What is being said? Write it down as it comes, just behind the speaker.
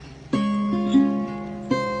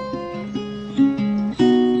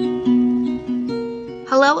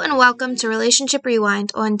Hello and welcome to Relationship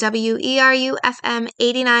Rewind on WERU FM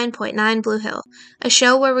 89.9 Blue Hill, a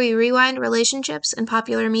show where we rewind relationships in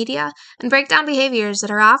popular media and break down behaviors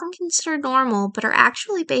that are often considered normal but are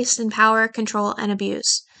actually based in power, control, and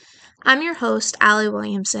abuse. I'm your host, Allie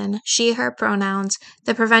Williamson, she, her pronouns,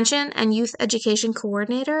 the Prevention and Youth Education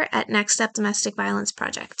Coordinator at Next Step Domestic Violence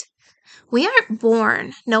Project. We aren't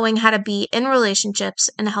born knowing how to be in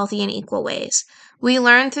relationships in healthy and equal ways. We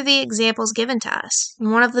learn through the examples given to us.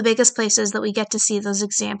 And one of the biggest places that we get to see those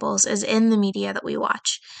examples is in the media that we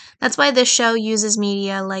watch. That's why this show uses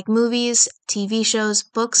media like movies, TV shows,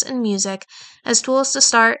 books, and music as tools to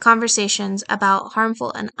start conversations about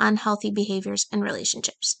harmful and unhealthy behaviors in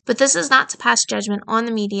relationships. But this is not to pass judgment on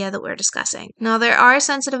the media that we're discussing. Now, there are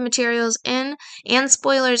sensitive materials in and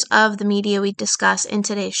spoilers of the media we discuss in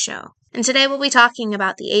today's show. And today we'll be talking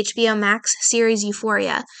about the HBO Max series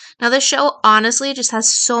Euphoria. Now, this show honestly just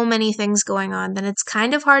has so many things going on that it's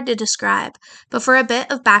kind of hard to describe. But for a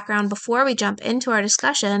bit of background before we jump into our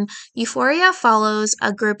discussion, Euphoria follows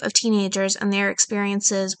a group of teenagers and their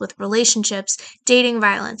experiences with relationships, dating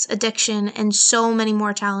violence, addiction, and so many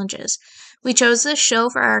more challenges. We chose this show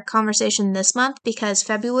for our conversation this month because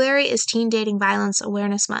February is Teen Dating Violence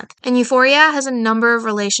Awareness Month, and Euphoria has a number of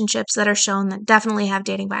relationships that are shown that definitely have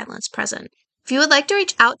dating violence present. If you would like to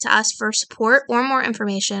reach out to us for support or more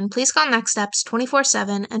information, please call Next Steps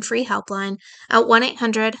 24/7 and free helpline at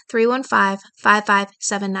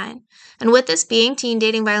 1-800-315-5579. And with this being Teen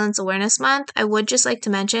Dating Violence Awareness Month, I would just like to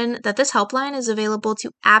mention that this helpline is available to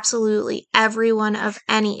absolutely everyone of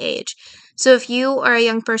any age. So if you or a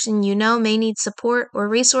young person you know may need support or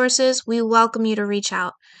resources, we welcome you to reach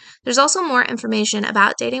out. There's also more information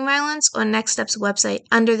about dating violence on Next Step's website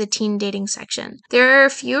under the teen dating section. There are a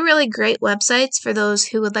few really great websites for those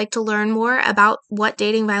who would like to learn more about what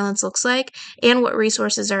dating violence looks like and what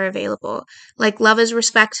resources are available, like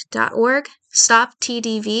loveisrespect.org,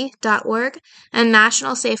 stoptdv.org, and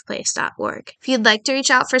nationalsafeplace.org. If you'd like to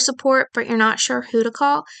reach out for support but you're not sure who to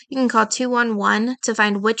call, you can call 211 to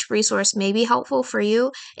find which resource may be helpful for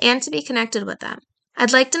you and to be connected with them.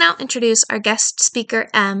 I'd like to now introduce our guest speaker,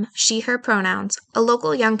 M, she, her pronouns, a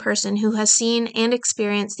local young person who has seen and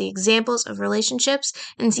experienced the examples of relationships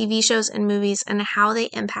in TV shows and movies and how they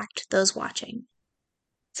impact those watching.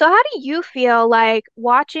 So how do you feel like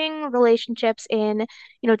watching relationships in,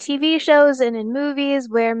 TV shows and in movies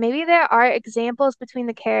where maybe there are examples between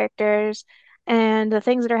the characters and the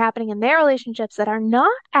things that are happening in their relationships that are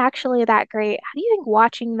not actually that great? How do you think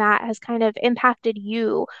watching that has kind of impacted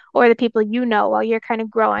you or the people you know while you're kind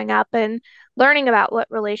of growing up and learning about what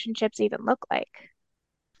relationships even look like?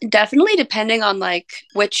 Definitely depending on like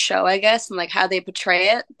which show, I guess, and like how they portray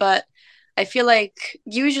it. But I feel like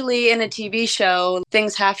usually in a TV show,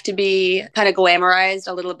 things have to be kind of glamorized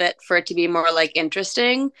a little bit for it to be more like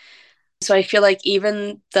interesting. So I feel like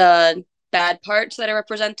even the bad parts that are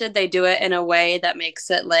represented, they do it in a way that makes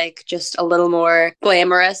it like just a little more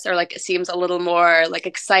glamorous, or like it seems a little more like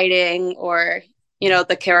exciting, or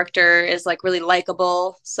the character is like really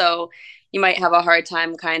likable. So you might have a hard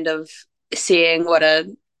time kind of seeing what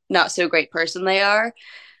a not so great person they are.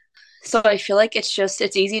 So I feel like it's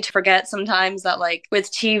easy to forget sometimes that like with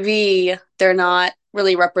TV, they're not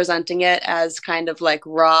really representing it as kind of like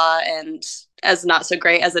raw and as not so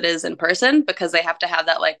great as it is in person, because they have to have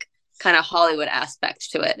that like kind of Hollywood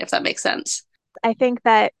aspect to it, if that makes sense. I think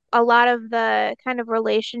that a lot of the kind of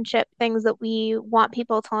relationship things that we want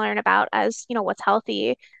people to learn about as, what's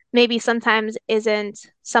healthy, maybe sometimes isn't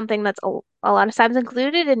something that's a lot of times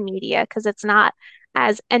included in media because it's not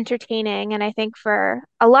as entertaining. And I think for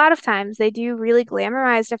a lot of times they do really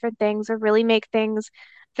glamorize different things or really make things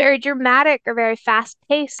very dramatic or very fast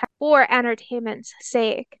paced for entertainment's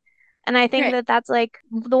sake. And I think Right. that that's like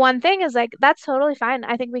the one thing is like that's totally fine.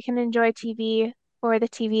 I think we can enjoy TV for the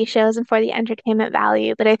TV shows and for the entertainment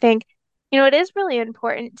value. But I think, it is really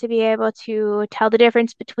important to be able to tell the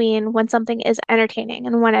difference between when something is entertaining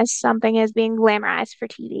and when something is being glamorized for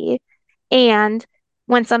TV and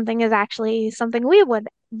when something is actually something we would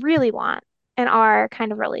really want in our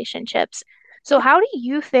kind of relationships. So how do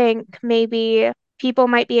you think maybe people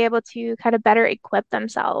might be able to kind of better equip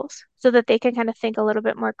themselves so that they can kind of think a little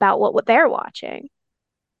bit more about what they're watching?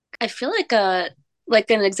 I feel like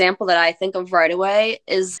an example that I think of right away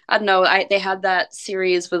is, I don't know, they had that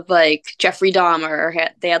series with like Jeffrey Dahmer, or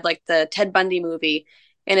they had like the Ted Bundy movie,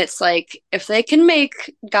 and it's like if they can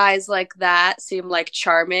make guys like that seem like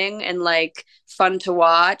charming and like fun to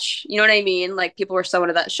watch, you know what I mean? Like people were so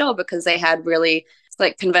into that show because they had really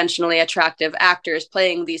like conventionally attractive actors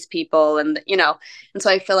playing these people, and so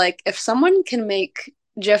I feel like if someone can make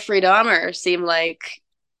Jeffrey Dahmer seem like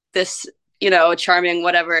this charming,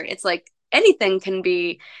 whatever. It's like anything can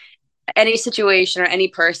be, any situation or any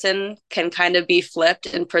person can kind of be flipped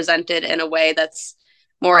and presented in a way that's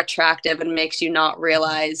more attractive and makes you not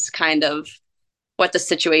realize kind of what the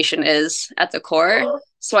situation is at the core.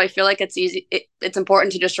 So I feel like it's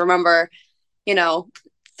important to just remember,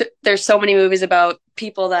 there's so many movies about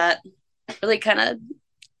people that really kind of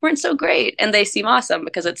weren't so great and they seem awesome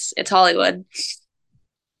because it's Hollywood.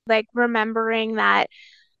 Like remembering that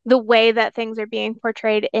the way that things are being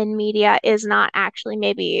portrayed in media is not actually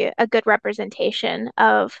maybe a good representation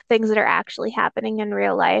of things that are actually happening in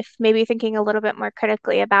real life. Maybe thinking a little bit more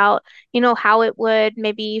critically about, how it would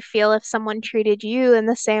maybe feel if someone treated you in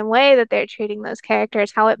the same way that they're treating those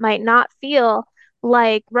characters, how it might not feel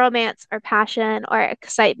like romance or passion or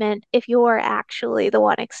excitement if you're actually the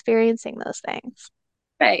one experiencing those things.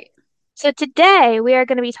 Right. So today we are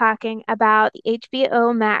going to be talking about the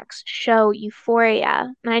HBO Max show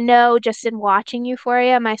Euphoria. And I know just in watching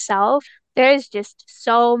Euphoria myself, there is just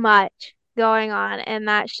so much going on in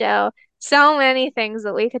that show. So many things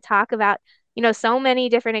that we could talk about, so many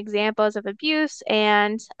different examples of abuse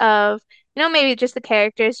and of, maybe just the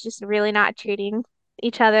characters just really not treating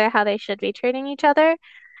each other how they should be treating each other,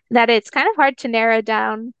 that it's kind of hard to narrow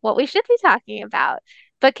down what we should be talking about.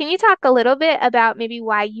 But can you talk a little bit about maybe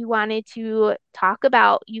why you wanted to talk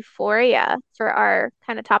about Euphoria for our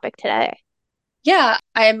kind of topic today? Yeah,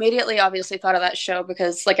 I immediately obviously thought of that show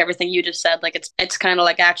because like everything you just said, like it's kind of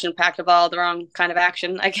like action packed of all the wrong kind of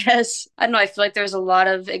action, I guess. I don't know, I feel like there's a lot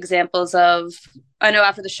of examples of, I know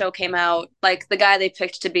after the show came out, like the guy they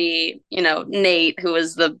picked to be, Nate, who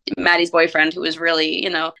was the Maddie's boyfriend, who was really,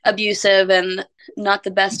 abusive and not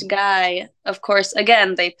the best guy. Of course,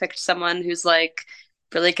 again, they picked someone who's like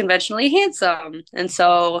really conventionally handsome. And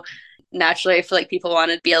so naturally I feel like people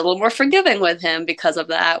want to be a little more forgiving with him because of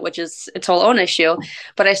that, which is its whole own issue.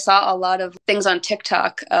 But I saw a lot of things on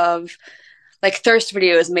TikTok of like thirst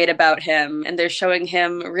videos made about him, and they're showing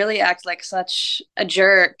him really act like such a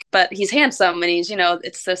jerk, but he's handsome and he's,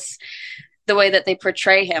 it's this the way that they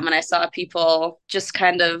portray him. And I saw people just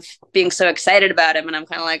kind of being so excited about him, and I'm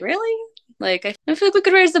kind of like, really? Like I feel like we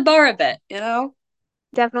could raise the bar a bit.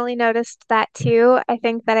 Definitely noticed that too. I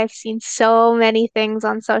think that I've seen so many things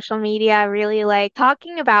on social media really like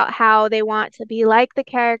talking about how they want to be like the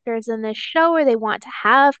characters in this show, or they want to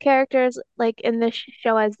have characters like in this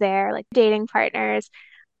show as their like dating partners.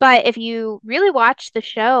 But if you really watch the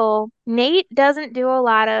show, Nate doesn't do a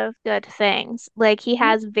lot of good things. Like he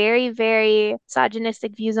has very, very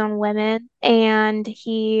misogynistic views on women, and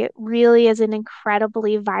he really is an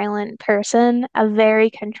incredibly violent person, a very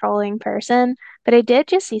controlling person. But I did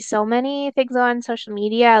just see so many things on social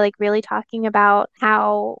media, like really talking about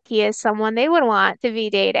how he is someone they would want to be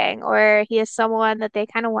dating, or he is someone that they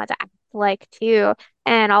kind of want to act like too,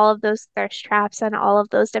 and all of those thirst traps and all of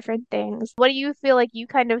those different things. What do you feel like you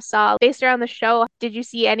kind of saw based around the show? Did you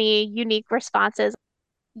see any unique responses?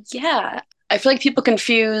 Yeah. I feel like people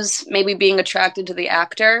confuse maybe being attracted to the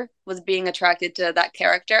actor with being attracted to that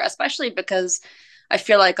character, especially because I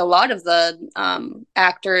feel like a lot of the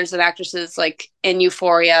actors and actresses like in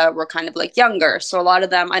Euphoria were kind of like younger. So a lot of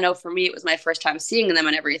them, I know for me, it was my first time seeing them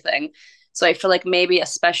and everything. So I feel like maybe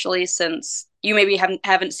especially since you maybe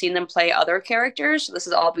haven't seen them play other characters, this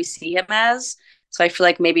is all we see him as. So I feel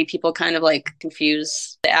like maybe people kind of like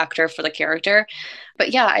confuse the actor for the character.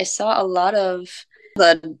 But yeah, I saw a lot of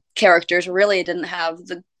the characters really didn't have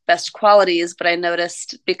the best qualities, but I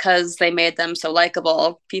noticed because they made them so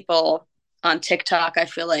likable, people on TikTok, I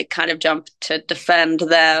feel like kind of jumped to defend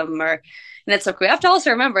them and it's like we have to also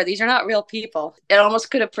remember these are not real people. It almost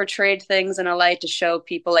could have portrayed things in a light to show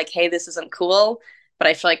people like, hey, this isn't cool. But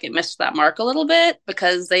I feel like it missed that mark a little bit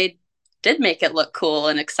because they did make it look cool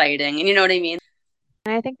and exciting. And you know what I mean?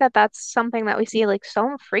 And I think that that's something that we see like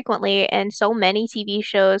so frequently in so many TV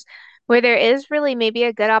shows where there is really maybe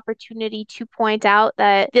a good opportunity to point out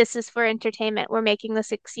that this is for entertainment. We're making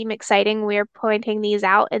this seem exciting. We're pointing these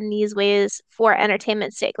out in these ways for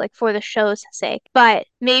entertainment's sake, like for the show's sake. But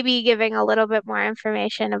maybe giving a little bit more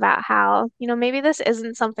information about how, maybe this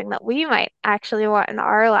isn't something that we might actually want in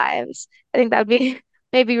our lives. I think that would be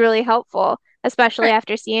maybe really helpful, especially Right.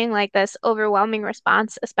 after seeing like this overwhelming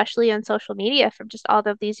response, especially on social media from just all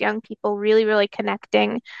of these young people really, really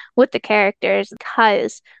connecting with the characters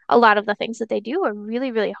because a lot of the things that they do are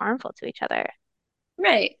really, really harmful to each other.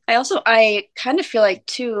 Right. I kind of feel like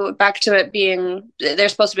too, back to it being they're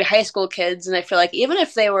supposed to be high school kids, and I feel like even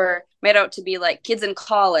if they were made out to be like kids in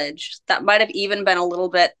college, that might have even been a little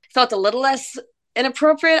bit felt a little less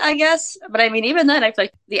inappropriate, I guess. But I mean, even then, I feel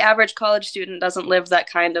like the average college student doesn't live that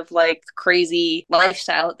kind of like crazy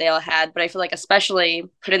lifestyle that they all had. But I feel like, especially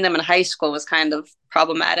putting them in high school was kind of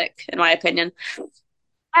problematic, in my opinion.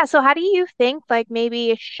 Yeah, so how do you think like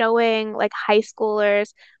maybe showing like high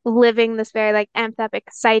schoolers living this very like amped up,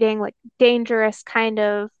 exciting, like dangerous kind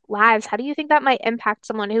of lives, how do you think that might impact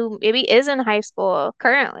someone who maybe is in high school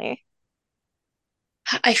currently?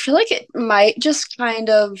 I feel like it might just kind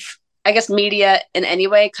of, I guess, media in any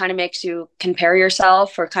way kind of makes you compare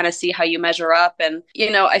yourself or kind of see how you measure up. And,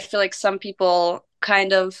 I feel like some people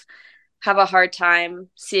kind of have a hard time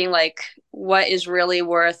seeing like what is really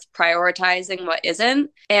worth prioritizing, what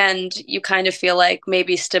isn't. And you kind of feel like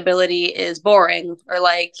maybe stability is boring or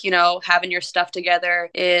like, having your stuff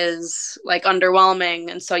together is like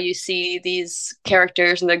underwhelming. And so you see these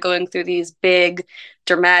characters and they're going through these big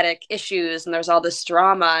dramatic issues and there's all this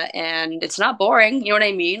drama and it's not boring. You know what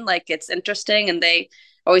I mean? Like it's interesting and they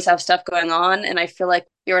always have stuff going on. And I feel like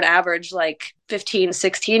you're an average like 15,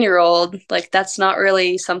 16-year old, like that's not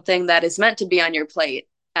really something that is meant to be on your plate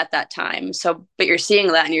at that time. So, but you're seeing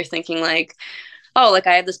that and you're thinking like, oh, like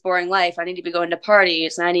I have this boring life. I need to be going to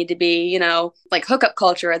parties and I need to be, like hookup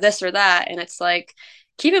culture or this or that. And it's like,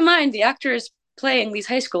 keep in mind the actors playing these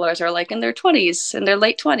high schoolers are like in their 20s and their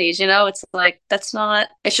late 20s, it's like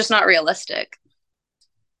it's just not realistic.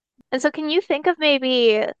 And so can you think of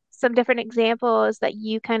maybe some different examples that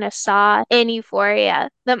you kind of saw in Euphoria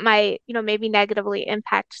that might, maybe negatively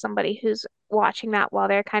impact somebody who's watching that while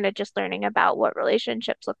they're kind of just learning about what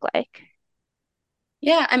relationships look like?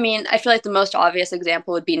 Yeah, I mean, I feel like the most obvious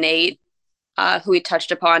example would be Nate, who we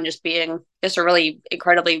touched upon just being just a really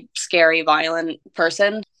incredibly scary, violent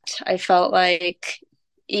person. I felt like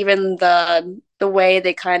even the way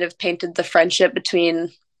they kind of painted the friendship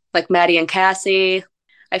between like Maddie and Cassie,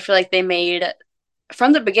 I feel like they made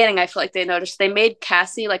from the beginning, I feel like they made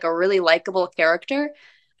Cassie like a really likable character.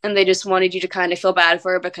 And they just wanted you to kind of feel bad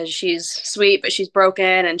for her because she's sweet, but she's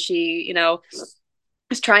broken and she,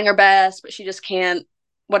 is trying her best, but she just can't,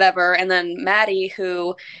 whatever. And then Maddie,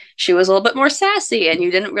 who she was a little bit more sassy and you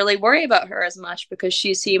didn't really worry about her as much because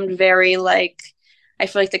she seemed very like, I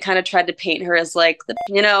feel like they kind of tried to paint her as like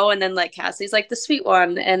and then like Cassie's like the sweet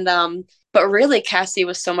one. And but really Cassie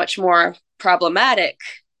was so much more problematic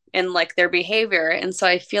in like their behavior. And so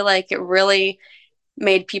I feel like it really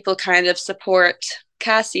made people kind of support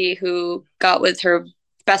Cassie, who got with her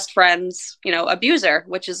best friend's, abuser,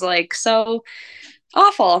 which is like so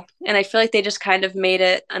awful. And I feel like they just kind of made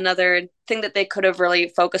it another thing that they could have really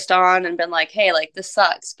focused on and been like, hey, like this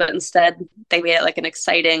sucks. But instead, they made it like an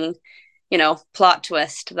exciting, plot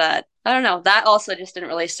twist that I don't know. That also just didn't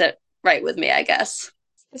really sit right with me, I guess.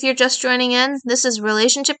 If you're just joining in, this is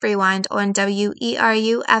Relationship Rewind on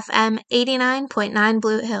WERU FM 89.9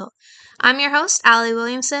 Blue Hill. I'm your host, Allie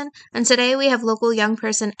Williamson, and today we have local young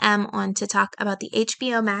person M on to talk about the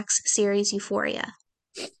HBO Max series Euphoria.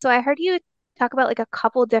 So I heard you talk about like a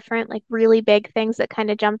couple different like really big things that kind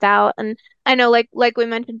of jumped out. And I know like we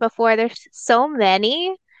mentioned before, there's so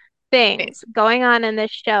many things going on in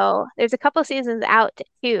this show. There's a couple seasons out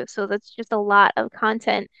too, so that's just a lot of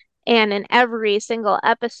content. And in every single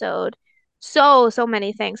episode, so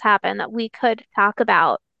many things happen that we could talk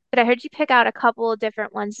about. But I heard you pick out a couple of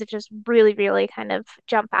different ones that just really, really kind of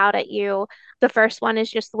jump out at you. The first one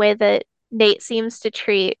is just the way that Nate seems to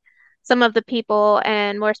treat some of the people,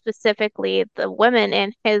 and more specifically, the women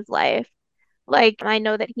in his life. Like, I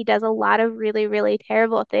know that he does a lot of really, really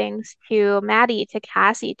terrible things to Maddie, to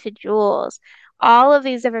Cassie, to Jules, all of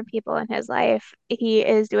these different people in his life. He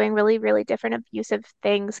is doing really, really different abusive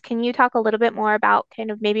things. Can you talk a little bit more about kind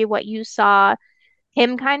of maybe what you saw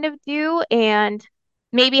him kind of do and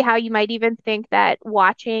maybe how you might even think that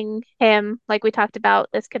watching him, like we talked about,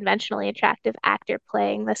 this conventionally attractive actor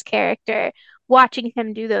playing this character, watching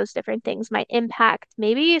him do those different things might impact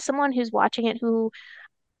maybe someone who's watching it who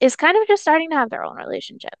is kind of just starting to have their own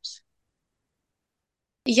relationships.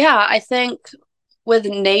 Yeah, I think with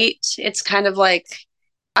Nate, it's kind of like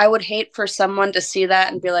I would hate for someone to see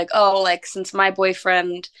that and be like, oh, like since my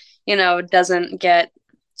boyfriend, doesn't get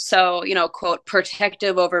so, quote,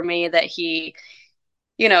 protective over me that he,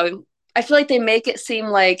 you know, I feel like they make it seem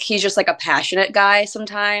like he's just like a passionate guy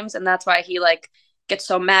sometimes. And that's why he like gets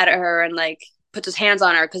so mad at her and like puts his hands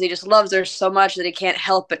on her because he just loves her so much that he can't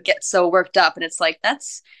help but get so worked up. And it's like,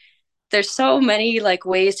 there's so many like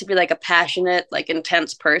ways to be like a passionate, like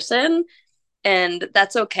intense person and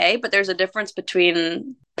that's okay, but there's a difference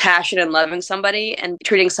between passion and loving somebody and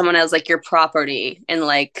treating someone as like your property and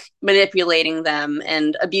like manipulating them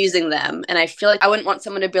and abusing them. And I feel like I wouldn't want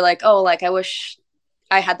someone to be like, oh, like I wish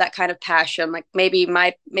I had that kind of passion. Like maybe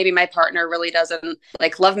my partner really doesn't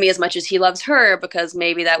like love me as much as he loves her, because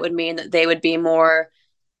maybe that would mean that they would be more,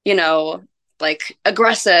 you know, like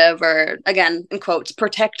aggressive, or again, in quotes,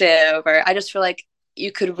 protective. Or I just feel like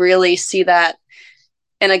you could really see that,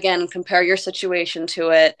 and again, compare your situation to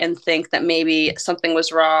it and think that maybe something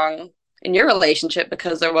was wrong in your relationship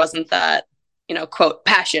because there wasn't that, quote,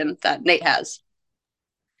 passion that Nate has.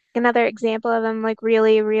 Another example of them like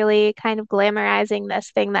really, really kind of glamorizing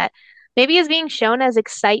this thing that maybe is being shown as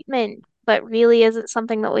excitement, but really isn't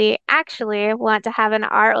something that we actually want to have in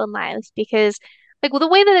our own lives because like with the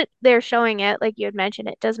way that they're showing it, like you had mentioned,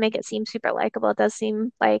 it does make it seem super likable. It does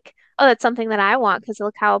seem like, oh, that's something that I want because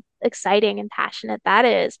look how exciting and passionate that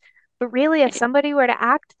is. But really, if somebody were to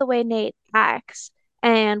act the way Nate acts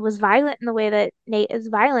and was violent in the way that Nate is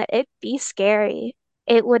violent, it'd be scary.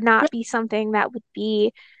 It would not be something that would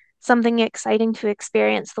be something exciting to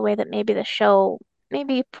experience the way that maybe the show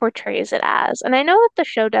maybe portrays it as. And I know that the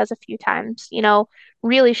show does a few times,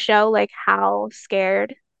 really show like how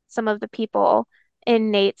scared some of the people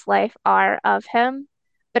in Nate's life are of him.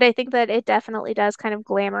 But I think that it definitely does kind of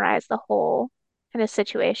glamorize the whole kind of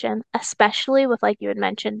situation, especially with, like you had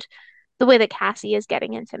mentioned, the way that Cassie is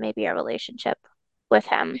getting into maybe a relationship with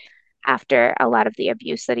him after a lot of the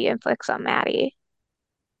abuse that he inflicts on Maddie.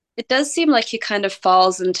 It does seem like he kind of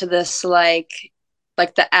falls into this like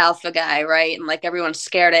the alpha guy, right? And like everyone's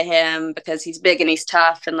scared of him because he's big and he's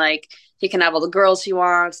tough, and like he can have all the girls he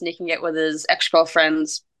wants, and he can get with his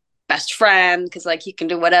ex-girlfriend's best friend because like he can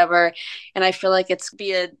do whatever. And I feel like it's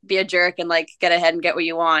be a jerk and like get ahead and get what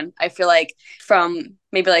you want. I feel like from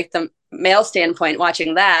maybe like the male standpoint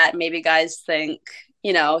watching that, maybe guys think,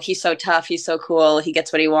 he's so tough, he's so cool, he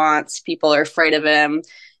gets what he wants, people are afraid of him.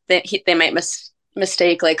 They might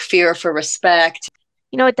mistake like fear for respect.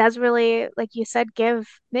 It does really, like you said, give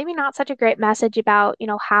maybe not such a great message about,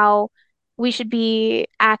 how we should be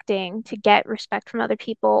acting to get respect from other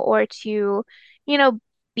people or to, you know,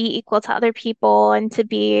 be equal to other people and to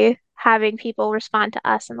be having people respond to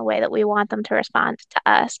us in the way that we want them to respond to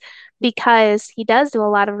us. Because he does do a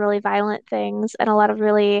lot of really violent things and a lot of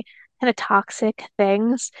really kind of toxic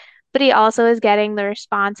things, but he also is getting the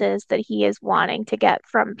responses that he is wanting to get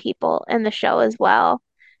from people in the show as well.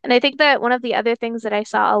 And I think that one of the other things that I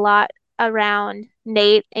saw a lot around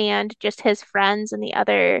Nate and just his friends and the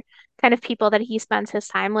other kind of people that he spends his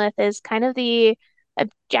time with is kind of the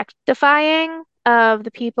objectifying of the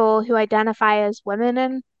people who identify as women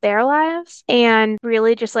in their lives and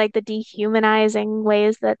really just like the dehumanizing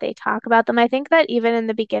ways that they talk about them. I think that even in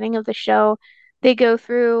the beginning of the show, they go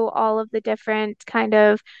through all of the different kind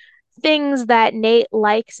of things that Nate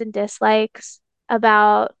likes and dislikes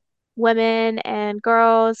about women and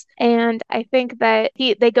girls. And I think that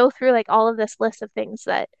they go through like all of this list of things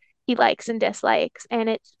that he likes and dislikes, and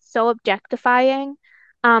it's so objectifying.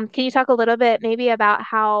 Can you talk a little bit maybe about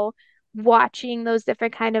how watching those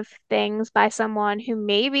different kind of things by someone who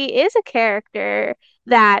maybe is a character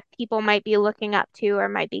that people might be looking up to or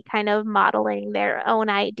might be kind of modeling their own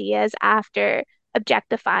ideas after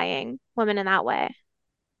objectifying women in that way?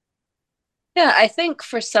 Yeah, I think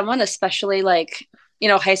for someone, especially like,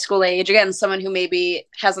 high school age, again, someone who maybe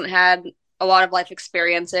hasn't had a lot of life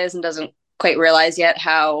experiences and doesn't quite realize yet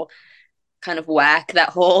how kind of whack that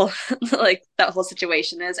whole like that whole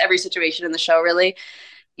situation is, every situation in the show really,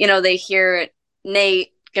 they hear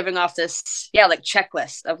Nate giving off this, yeah, like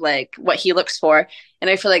checklist of like what he looks for. And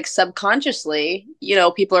I feel like subconsciously,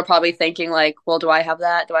 people are probably thinking like, well, do I have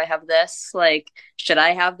that? Do I have this? Like, should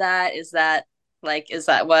I have that? Is that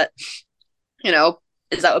what, you know,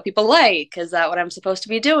 is that what people like? Is that what I'm supposed to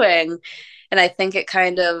be doing? And I think it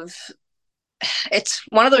kind of, it's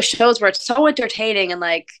one of those shows where it's so entertaining, and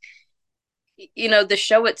like, the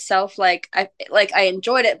show itself, like I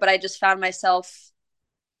enjoyed it, but I just found myself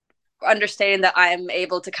understanding that I'm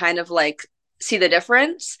able to kind of like see the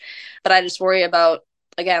difference. But I just worry about,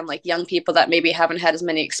 again, like young people that maybe haven't had as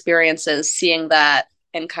many experiences seeing that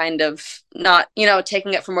and kind of not,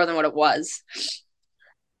 taking it for more than what it was.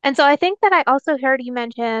 And so I think that I also heard you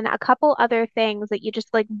mention a couple other things that you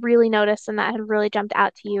just like really noticed and that had really jumped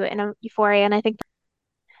out to you in Euphoria.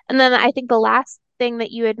 And then I think the last thing that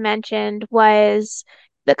you had mentioned was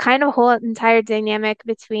the kind of whole entire dynamic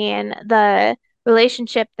between the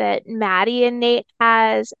relationship that Maddie and Nate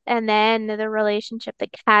has, and then the relationship that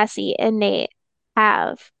Cassie and Nate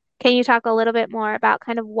have. Can you talk a little bit more about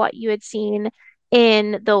kind of what you had seen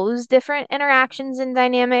in those different interactions and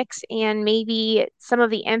dynamics, and maybe some of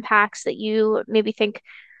the impacts that you maybe think,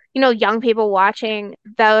 young people watching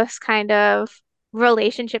those kind of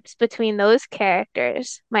relationships between those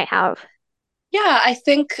characters might have? Yeah, I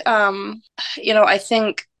think I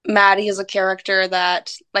think Maddie is a character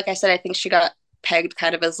that, like I said, I think she got pegged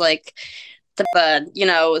kind of as like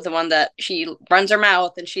the one that she runs her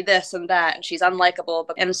mouth and she this and that and she's unlikable.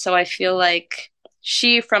 And so I feel like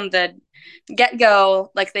she from the get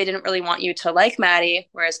go, like they didn't really want you to like Maddie,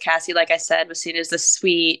 whereas Cassie, like I said, was seen as this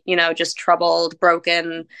sweet, just troubled,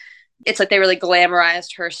 broken. It's like they really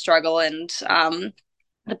glamorized her struggle and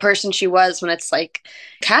the person she was when it's like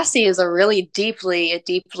Cassie is a really deeply,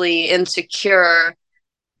 deeply insecure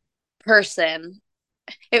person.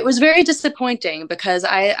 It was very disappointing because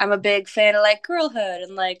I'm a big fan of like girlhood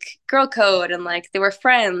and like girl code and like they were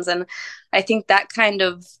friends. And I think that kind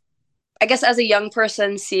of, I guess as a young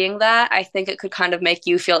person seeing that, I think it could kind of make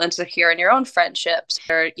you feel insecure in your own friendships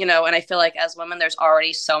and I feel like as women, there's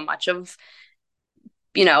already so much of,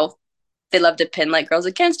 you know, they love to pin like girls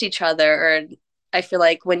against each other. Or I feel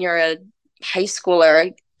like when you're a high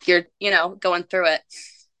schooler, you're, going through it.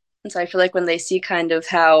 And so I feel like when they see kind of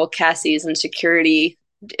how Cassie's insecurity,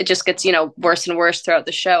 it just gets, worse and worse throughout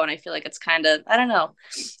the show. And I feel like it's kind of, I don't know.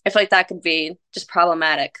 I feel like that could be just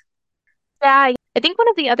problematic. Yeah, I think one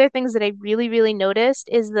of the other things that I really, really noticed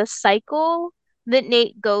is the cycle that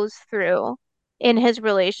Nate goes through in his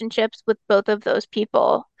relationships with both of those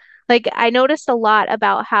people. Like, I noticed a lot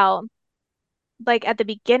about how, like, at the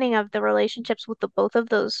beginning of the relationships with the both of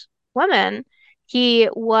those women, he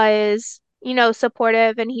was,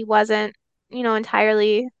 supportive and he wasn't,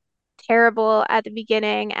 entirely terrible at the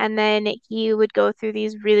beginning. And then he would go through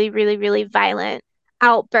these really, really, really violent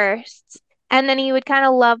outbursts. And then he would kind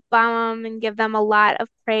of love bomb them and give them a lot of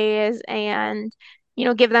praise and,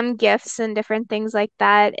 give them gifts and different things like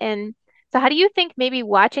that. And so, how do you think maybe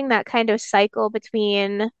watching that kind of cycle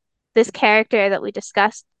between this character that we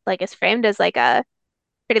discussed, like, is framed as like a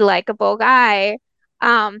pretty likable guy,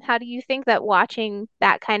 how do you think that watching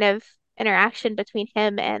that kind of interaction between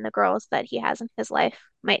him and the girls that he has in his life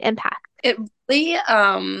might impact? It really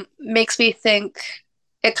makes me think,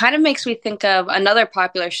 it kind of makes me think of another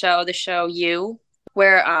popular show, the show You,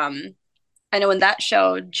 where I know in that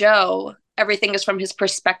show, Joe, everything is from his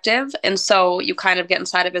perspective. And so you kind of get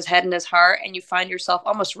inside of his head and his heart, and you find yourself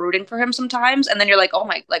almost rooting for him sometimes. And then you're like, oh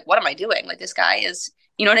my, like, what am I doing? Like, this guy is,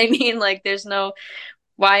 you know what I mean? Like, there's no,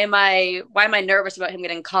 why am I nervous about him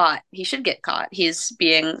getting caught? He should get caught. He's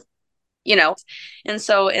being, you know. And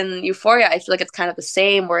so in Euphoria, I feel like it's kind of the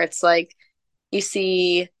same, where it's like you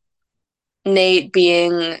see Nate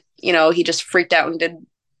being, he just freaked out and did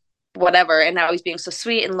whatever, and now he's being so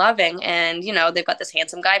sweet and loving, and they've got this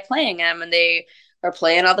handsome guy playing him, and they are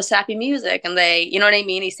playing all the sappy music, and they, you know what I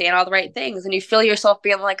mean, he's saying all the right things, and you feel yourself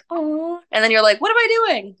being like, oh, and then you're like, what am I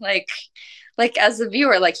doing? Like as a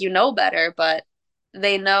viewer, like, better, but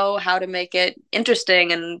they know how to make it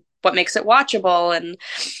interesting and what makes it watchable. And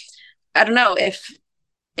I don't know,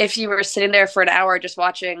 if you were sitting there for an hour just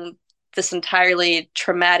watching this entirely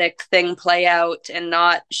traumatic thing play out and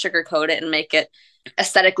not sugarcoat it and make it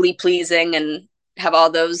aesthetically pleasing and have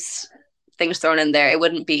all those things thrown in there, it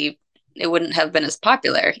wouldn't have been as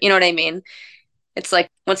popular. You know what I mean? It's like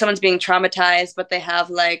when someone's being traumatized, but they have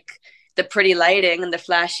like the pretty lighting and the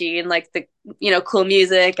flashy and like the cool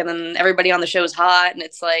music, and then everybody on the show is hot, and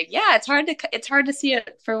it's like, yeah, it's hard to see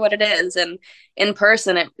it for what it is, and in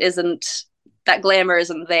person it isn't, that glamour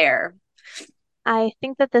isn't there. I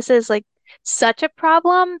think that this is like such a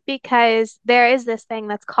problem because there is this thing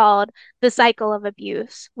that's called the cycle of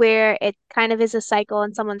abuse, where it kind of is a cycle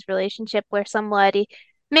in someone's relationship where somebody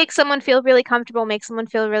makes someone feel really comfortable, makes someone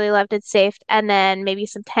feel really loved and safe, and then maybe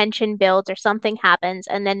some tension builds or something happens,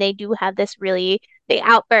 and then they do have this really they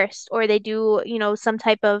outburst or they do, some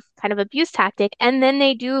type of kind of abuse tactic, and then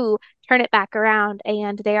they do turn it back around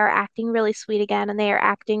and they are acting really sweet again and they are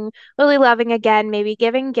acting really loving again, maybe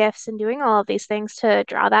giving gifts and doing all of these things to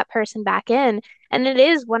draw that person back in. And it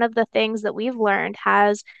is one of the things that we've learned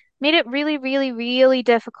has made it really, really, really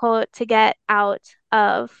difficult to get out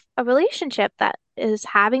of a relationship that is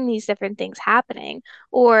having these different things happening,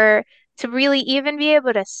 or to really even be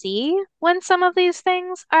able to see when some of these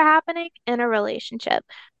things are happening in a relationship.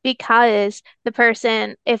 Because the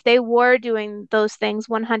person, if they were doing those things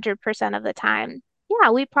 100% of the time,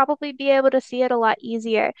 yeah, we'd probably be able to see it a lot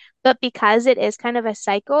easier. But because it is kind of a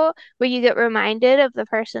cycle where you get reminded of the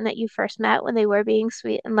person that you first met when they were being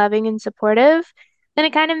sweet and loving and supportive, then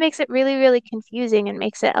it kind of makes it really, really confusing and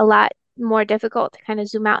makes it a lot more difficult to kind of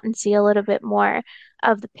zoom out and see a little bit more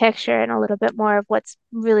of the picture and a little bit more of what's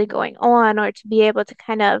really going on, or to be able to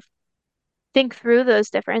kind of think through those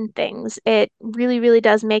different things. It really, really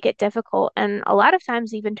does make it difficult. And a lot of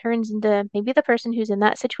times even turns into maybe the person who's in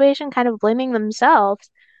that situation kind of blaming themselves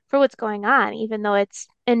for what's going on, even though it's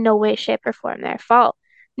in no way, shape, or form their fault.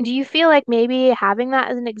 Do you feel like maybe having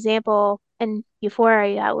that as an example in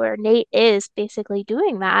Euphoria, where Nate is basically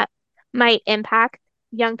doing that, might impact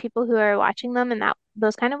young people who are watching them in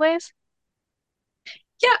those kind of ways?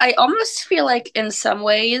 Yeah, I almost feel like in some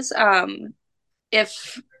ways,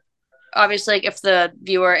 if obviously like if the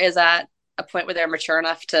viewer is at a point where they're mature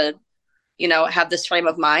enough to, have this frame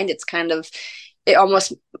of mind, it's kind of it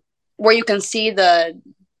almost where you can see the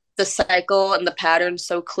cycle and the pattern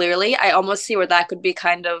so clearly. I almost see where that could be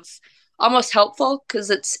kind of almost helpful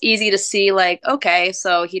because it's easy to see like, okay,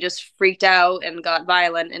 so he just freaked out and got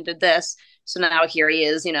violent and did this. So now here he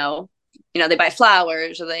is, they buy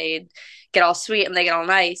flowers or they get all sweet and they get all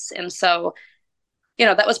nice. And so,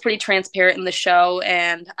 that was pretty transparent in the show.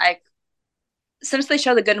 And since they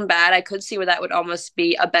show the good and bad, I could see where that would almost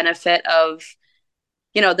be a benefit of,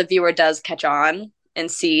 the viewer does catch on and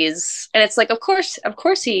sees. And it's like, of course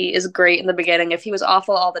he is great in the beginning. If he was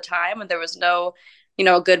awful all the time and there was no,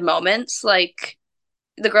 good moments, like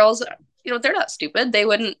the girls, they're not stupid. They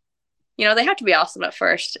wouldn't, they have to be awesome at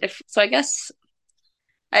first. If so, I guess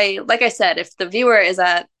like I said, if the viewer is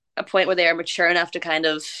at a point where they are mature enough to kind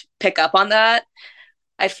of pick up on that,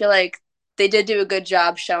 I feel like they did do a good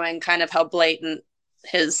job showing kind of how blatant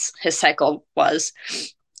his cycle was.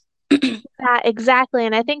 That exactly.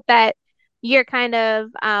 And I think that your kind of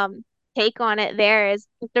take on it there is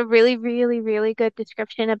just a really, really, really good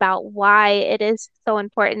description about why it is so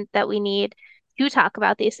important that we need to talk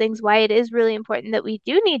about these things, why it is really important that we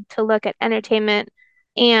do need to look at entertainment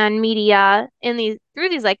and media in these through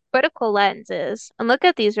these like critical lenses and look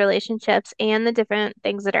at these relationships and the different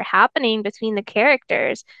things that are happening between the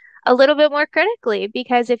characters a little bit more critically.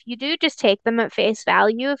 Because if you do just take them at face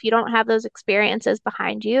value, if you don't have those experiences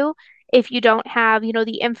behind you, if you don't have,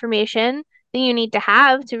 the information that you need to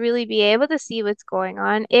have to really be able to see what's going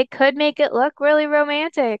on, it could make it look really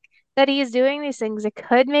romantic that he's doing these things. It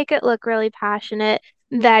could make it look really passionate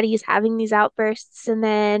that he's having these outbursts and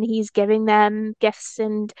then he's giving them gifts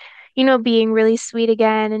and, being really sweet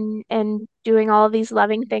again and doing all of these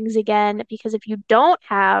loving things again. Because if you don't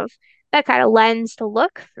have that kind of lens to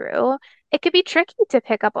look through, it could be tricky to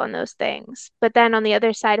pick up on those things. But then on the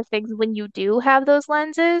other side of things, when you do have those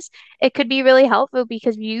lenses, it could be really helpful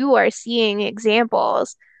because you are seeing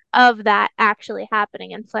examples of that actually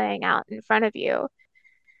happening and playing out in front of you.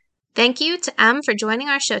 Thank you to Em for joining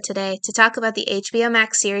our show today to talk about the HBO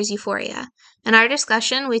Max series Euphoria. In our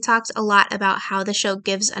discussion, we talked a lot about how the show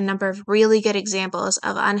gives a number of really good examples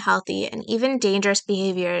of unhealthy and even dangerous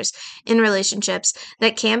behaviors in relationships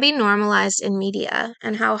that can be normalized in media,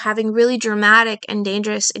 and how having really dramatic and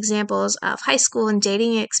dangerous examples of high school and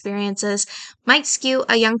dating experiences might skew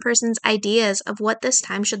a young person's ideas of what this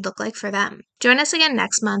time should look like for them. Join us again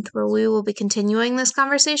next month where we will be continuing this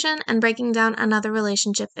conversation and breaking down another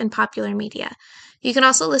relationship in popular media. You can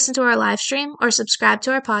also listen to our live stream or subscribe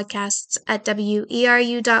to our podcasts at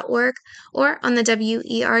weru.org or on the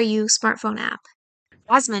WERU smartphone app.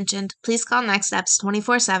 As mentioned, please call Next Steps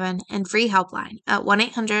 24/7 and free helpline at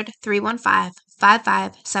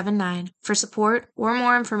 1-800-315-5579 for support or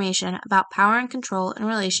more information about power and control in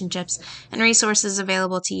relationships and resources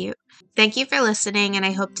available to you. Thank you for listening, and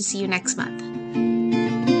I hope to see you next month.